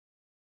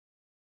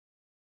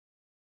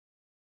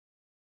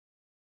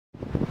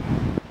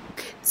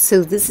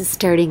So this is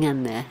starting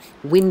on the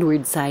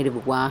windward side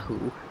of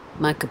Oahu,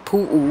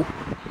 Makapu'u,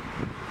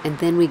 and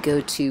then we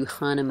go to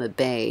Hanama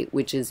Bay,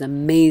 which is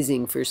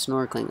amazing for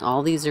snorkeling.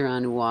 All these are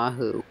on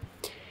Oahu.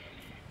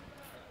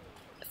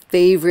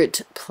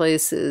 Favorite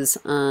places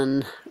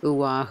on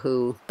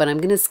Oahu, but I'm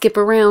going to skip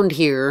around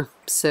here,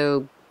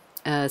 so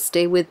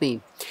stay with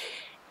me.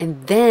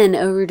 And then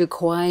over to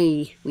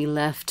Kauai, we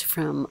left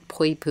from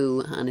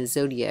Poipu on a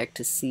Zodiac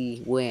to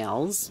see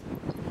whales,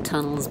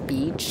 Tunnels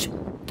Beach,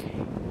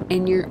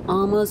 and you're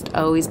almost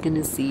always going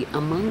to see a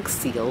monk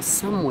seal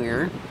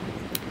somewhere.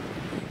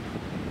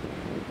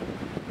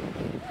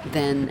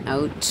 Then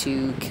out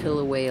to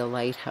Kilauea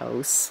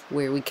Lighthouse,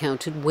 where we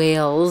counted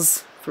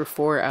whales for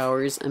 4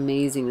 hours.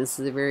 Amazing. This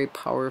is a very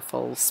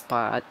powerful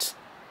spot.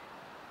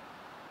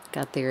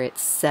 Got there at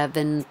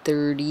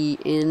 7:30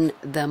 in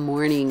the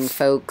morning,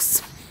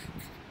 folks.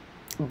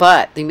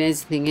 But the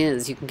amazing thing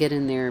is you can get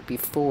in there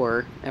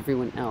before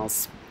everyone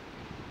else.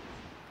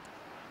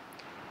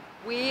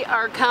 We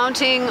are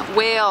counting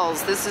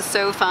whales. This is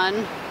so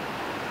fun.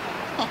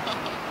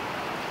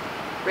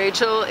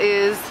 Rachel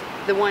is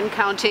the one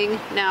counting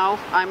now.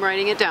 I'm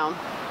writing it down.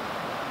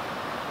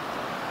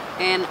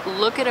 And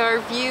look at our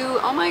view.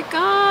 Oh my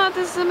God,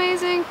 this is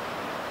amazing.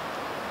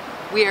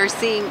 We are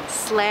seeing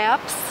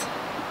slaps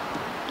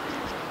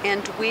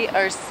and we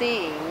are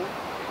seeing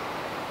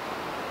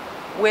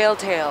whale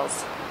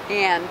tails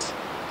and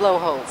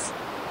blowholes.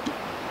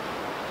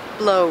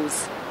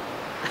 Blows.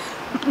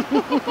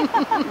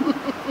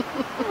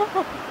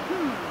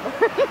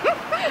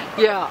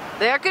 Yeah,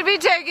 that could be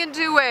taken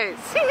two ways.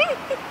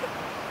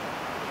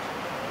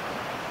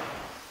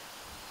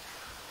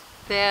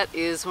 That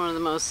is one of the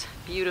most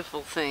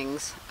beautiful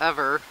things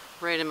ever,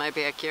 right in my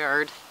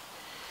backyard.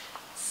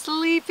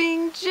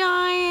 Sleeping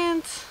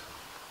giant.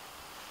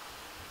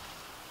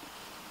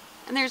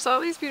 And there's all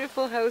these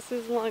beautiful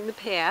houses along the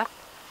path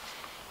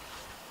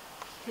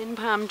and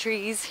palm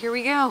trees. Here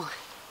we go.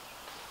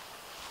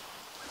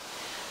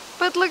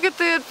 But look at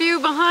that view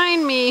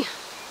behind me.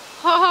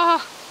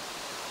 Oh.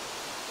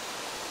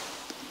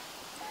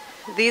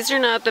 These are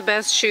not the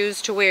best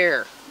shoes to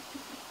wear.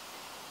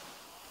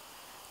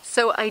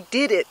 So I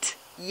did it.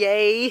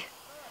 Yay.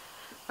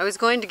 I was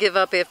going to give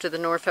up after the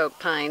Norfolk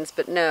Pines,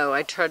 but no,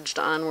 I trudged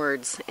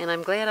onwards. And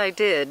I'm glad I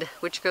did,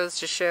 which goes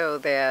to show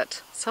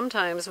that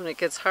sometimes when it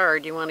gets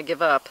hard, you want to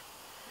give up.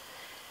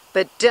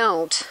 But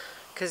don't,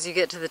 because you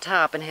get to the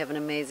top and have an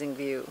amazing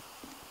view.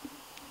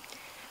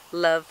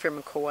 Love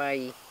from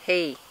Kauai.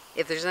 Hey,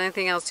 if there's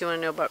anything else you want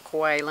to know about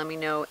Kauai, let me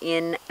know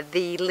in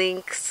the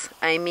links.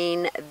 I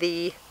mean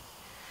the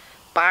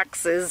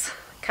boxes.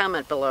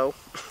 Comment below.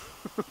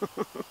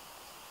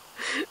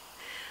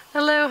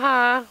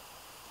 Aloha,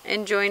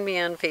 and join me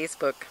on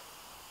Facebook.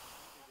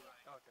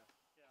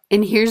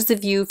 And here's the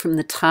view from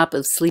the top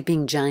of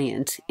Sleeping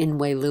Giant in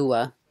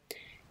Wailua.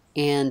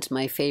 And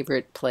my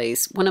favorite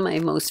place, one of my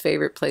most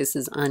favorite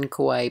places on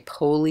Kauai,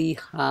 Poli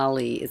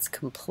Holly. It's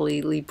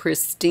completely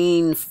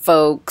pristine,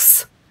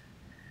 folks.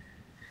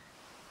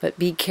 But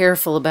be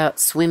careful about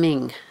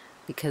swimming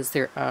because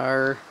there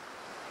are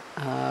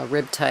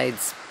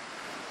riptides.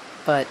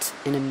 But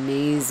an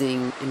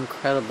amazing,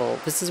 incredible,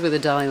 this is where the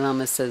Dalai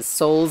Lama says,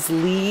 souls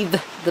leave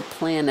the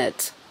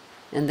planet.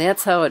 And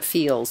that's how it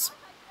feels.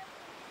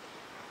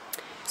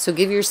 So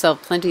give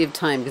yourself plenty of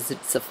time because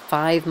it's a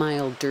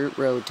 5-mile dirt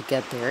road to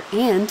get there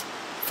and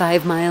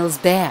 5 miles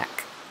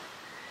back.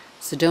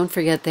 So don't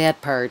forget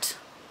that part.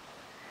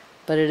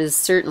 But it is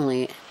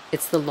certainly,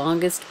 it's the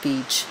longest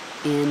beach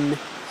in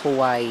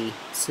Hawaii.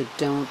 So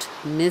don't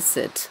miss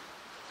it.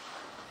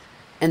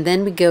 And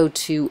then we go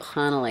to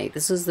Hanalei.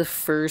 This is the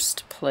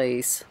first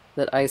place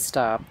that I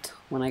stopped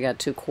when I got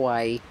to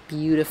Kauai.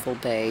 Beautiful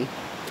bay.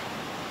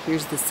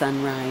 Here's the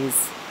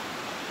sunrise.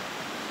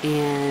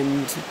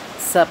 And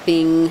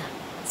supping,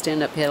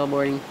 stand-up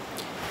paddleboarding.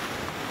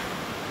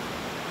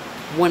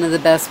 One of the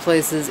best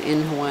places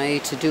in Hawaii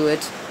to do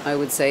it, I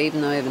would say,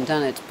 even though I haven't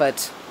done it,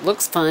 but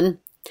looks fun.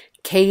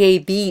 Ka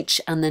Beach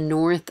on the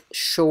North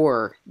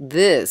Shore.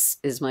 This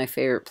is my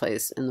favorite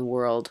place in the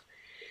world.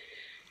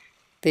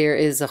 There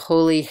is a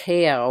holy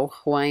heiau,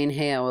 Hawaiian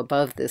heiau,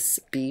 above this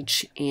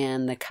beach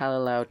and the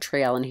Kalalau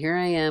Trail. And here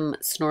I am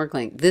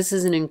snorkeling. This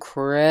is an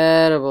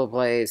incredible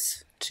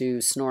place to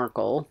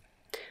snorkel.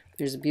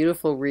 There's a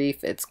beautiful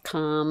reef. It's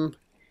calm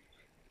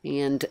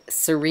and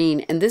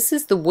serene. And this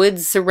is the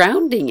woods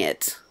surrounding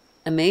it.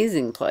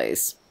 Amazing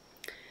place.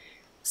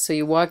 So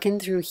you walk in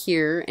through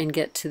here and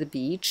get to the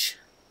beach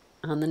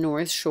on the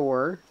North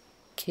Shore,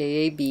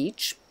 Ka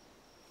Beach.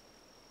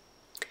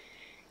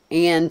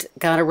 And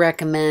gotta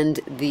recommend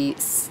the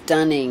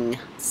stunning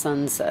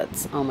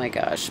sunsets. Oh my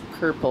gosh,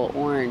 purple,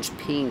 orange,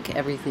 pink,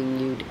 everything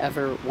you'd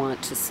ever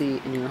want to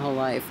see in your whole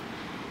life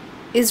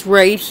is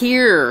right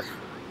here.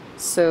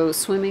 So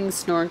swimming,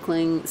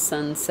 snorkeling,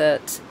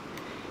 sunset,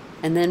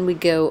 and then we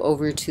go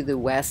over to the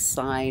west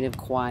side of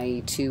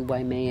Kauai to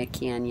Waimea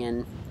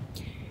Canyon,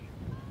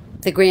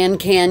 the Grand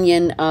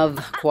Canyon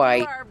of Kauai.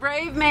 You are a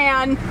brave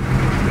man,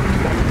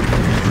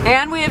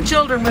 and we have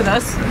children with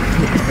us.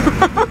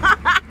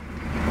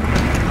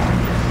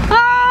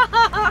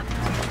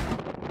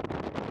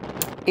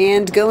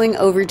 And going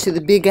over to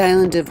the big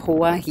island of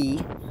Hawaii,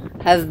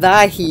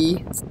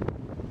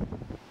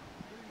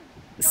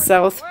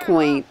 South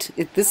Point.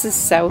 This is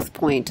South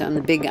Point on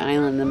the big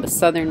island, the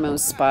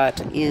southernmost spot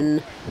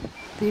in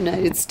the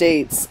United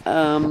States.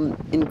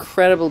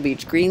 Incredible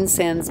beach, Green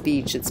Sands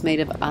Beach. It's made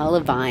of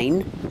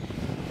olivine.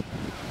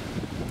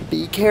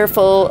 Be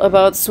careful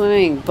about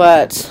swimming,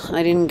 but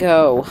I didn't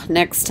go.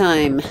 Next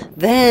time.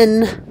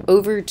 Then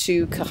over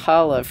to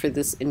Kahala for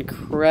this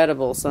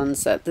incredible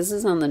sunset. This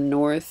is on the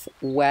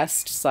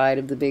northwest side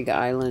of the big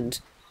island.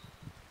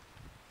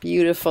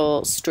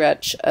 Beautiful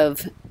stretch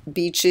of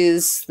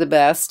beaches, the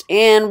best.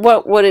 And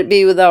what would it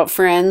be without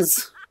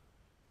friends?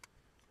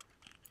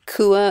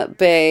 Kua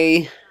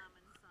Bay.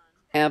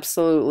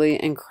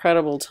 Absolutely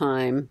incredible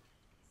time.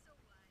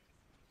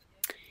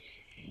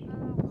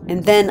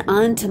 And then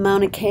on to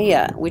Mauna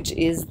Kea, which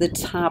is the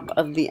top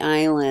of the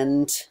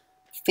island.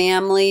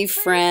 Family,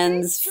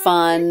 friends,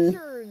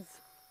 fun.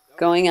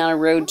 Going on a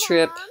road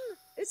trip.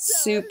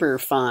 Super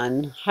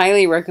fun.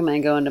 Highly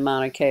recommend going to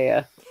Mauna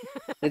Kea.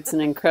 It's an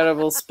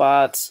incredible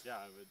spot.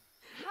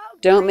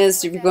 Don't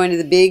miss if you're going to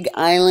the big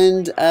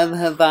island of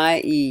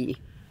Hawaii.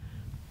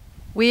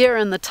 We are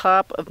on the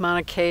top of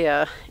Mauna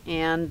Kea,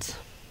 and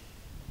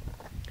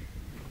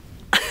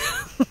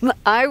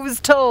I was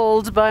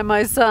told by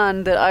my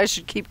son that I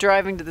should keep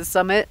driving to the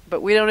summit,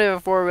 but we don't have a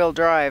four-wheel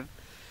drive.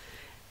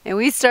 And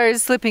we started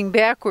slipping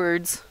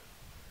backwards.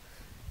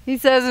 He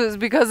says it was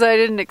because I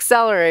didn't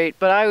accelerate,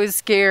 but I was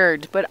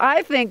scared. But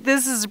I think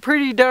this is a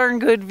pretty darn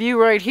good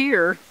view right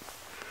here.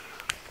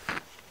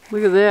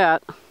 Look at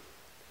that.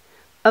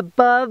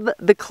 Above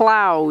the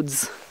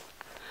clouds.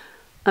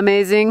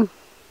 Amazing.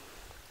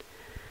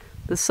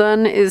 The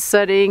sun is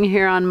setting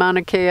here on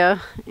Mauna Kea,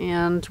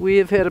 and we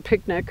have had a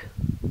picnic.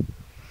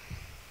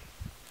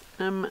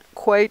 I'm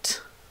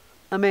quite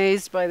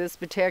amazed by the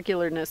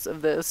spectacularness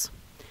of this.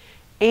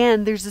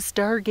 And there's a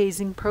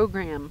stargazing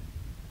program.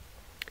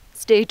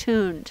 Stay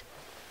tuned.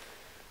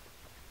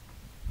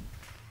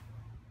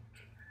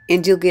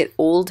 And you'll get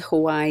old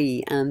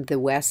Hawaii on the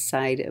west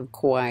side of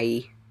Kauai.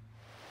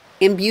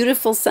 And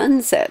beautiful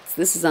sunsets.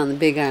 This is on the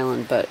big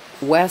island, but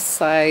west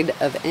side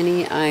of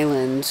any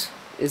island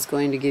is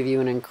going to give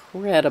you an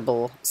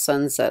incredible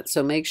sunset.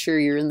 So make sure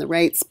you're in the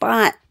right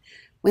spot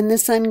when the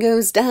sun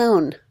goes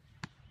down.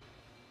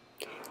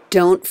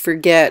 Don't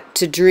forget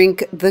to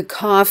drink the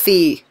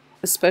coffee,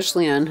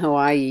 especially on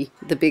Hawaii,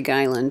 the big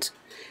island.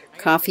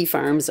 Coffee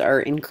farms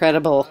are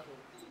incredible.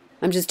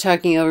 I'm just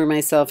talking over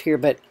myself here,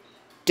 but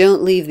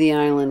don't leave the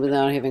island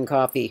without having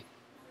coffee.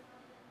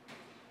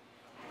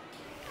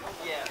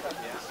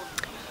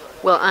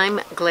 Well, I'm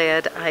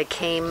glad I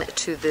came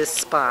to this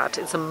spot.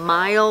 It's a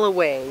mile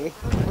away.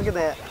 Look at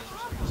that.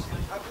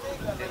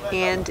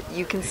 And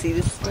you can see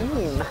the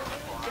steam.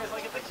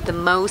 The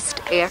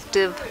most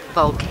active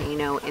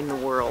volcano in the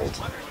world.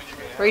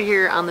 Right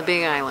here on the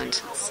big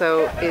island.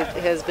 So it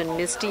has been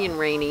misty and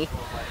rainy.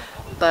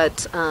 But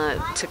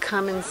to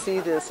come and see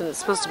this, and it's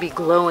supposed to be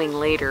glowing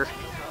later.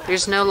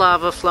 There's no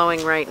lava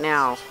flowing right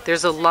now.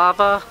 There's a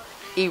lava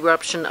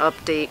eruption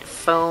update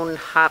phone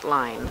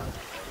hotline.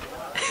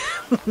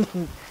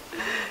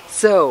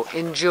 So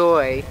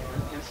enjoy.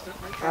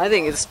 I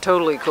think it's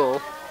totally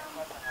cool.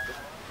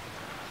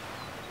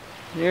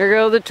 There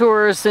go the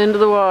tourists into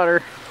the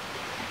water.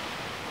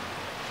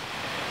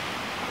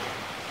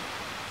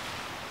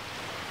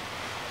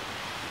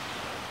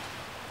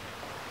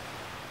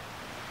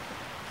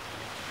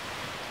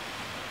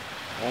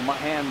 Hold my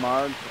hand,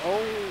 Marge.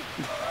 Oh!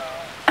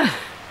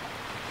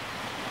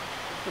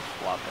 Just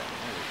flop it.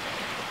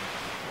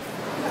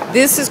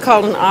 This is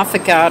called an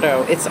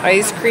affogato. It's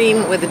ice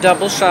cream with a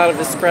double shot of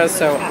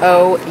espresso.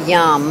 Oh,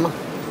 yum.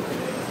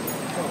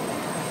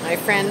 My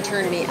friend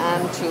turned me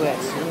on to it,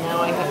 and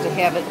now I have to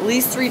have it at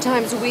least 3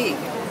 times a week.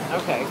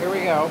 Okay, here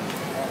we go.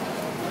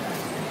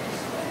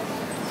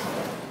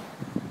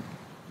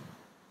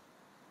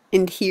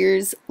 And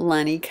here's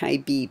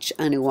Lanikai Beach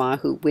on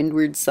Oahu,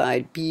 windward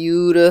side.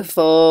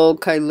 Beautiful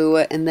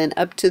Kailua. And then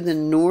up to the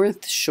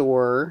north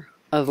shore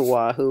of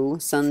Oahu,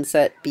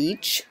 Sunset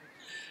Beach.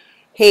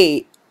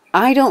 Hey,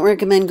 I don't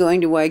recommend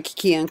going to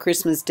Waikiki on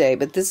Christmas Day,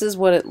 but this is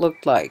what it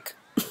looked like.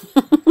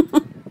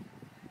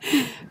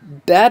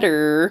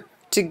 Better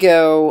to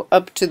go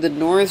up to the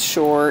North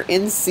Shore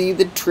and see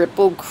the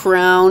Triple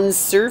Crown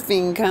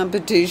surfing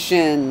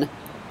competition.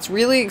 It's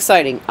really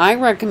exciting. I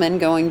recommend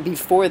going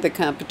before the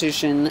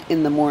competition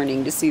in the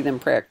morning to see them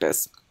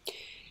practice.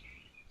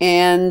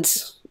 And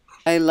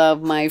I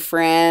love my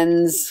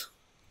friends.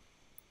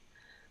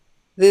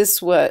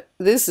 This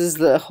is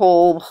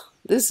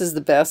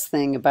the best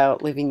thing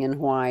about living in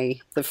Hawaii.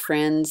 The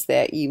friends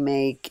that you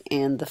make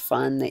and the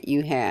fun that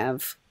you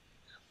have.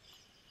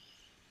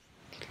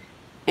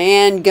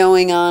 And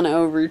going on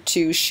over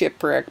to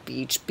Shipwreck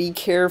Beach. Be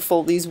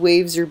careful, these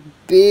waves are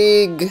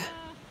big,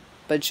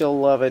 but you'll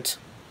love it.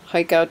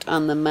 Hike out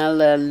on the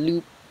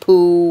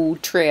Malalupu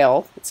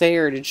Trail. It's a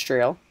heritage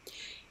trail.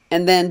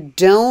 And then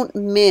don't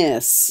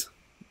miss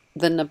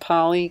the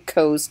Nepali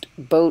Coast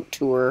boat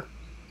tour.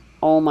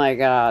 Oh my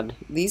God.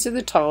 These are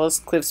the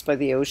tallest cliffs by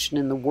the ocean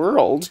in the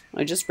world.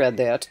 I just read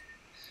that.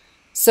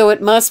 So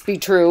it must be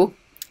true.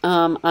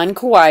 On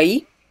Kauai.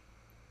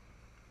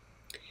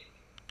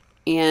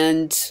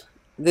 And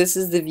this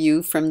is the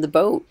view from the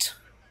boat.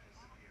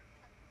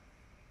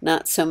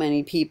 Not so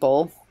many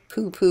people.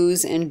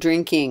 Poo-poos and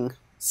drinking.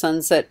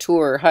 Sunset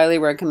tour. Highly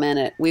recommend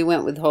it. We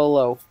went with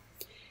Holo.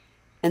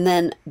 And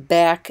then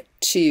back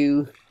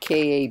to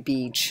Ka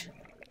Beach.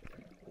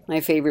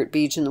 My favorite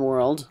beach in the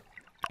world.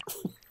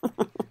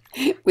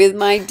 With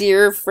my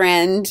dear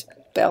friend,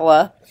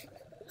 Bella.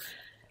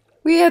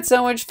 We had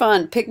so much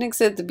fun.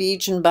 Picnics at the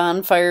beach and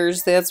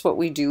bonfires. That's what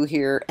we do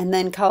here. And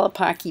then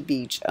Kalapaki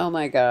Beach. Oh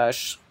my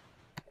gosh.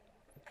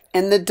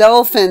 And the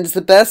dolphins.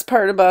 The best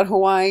part about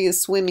Hawaii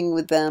is swimming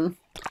with them.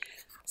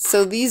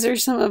 So these are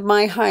some of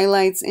my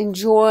highlights.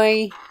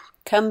 Enjoy.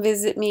 Come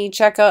visit me.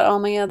 Check out all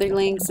my other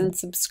links and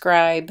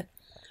subscribe.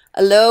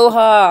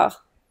 Aloha.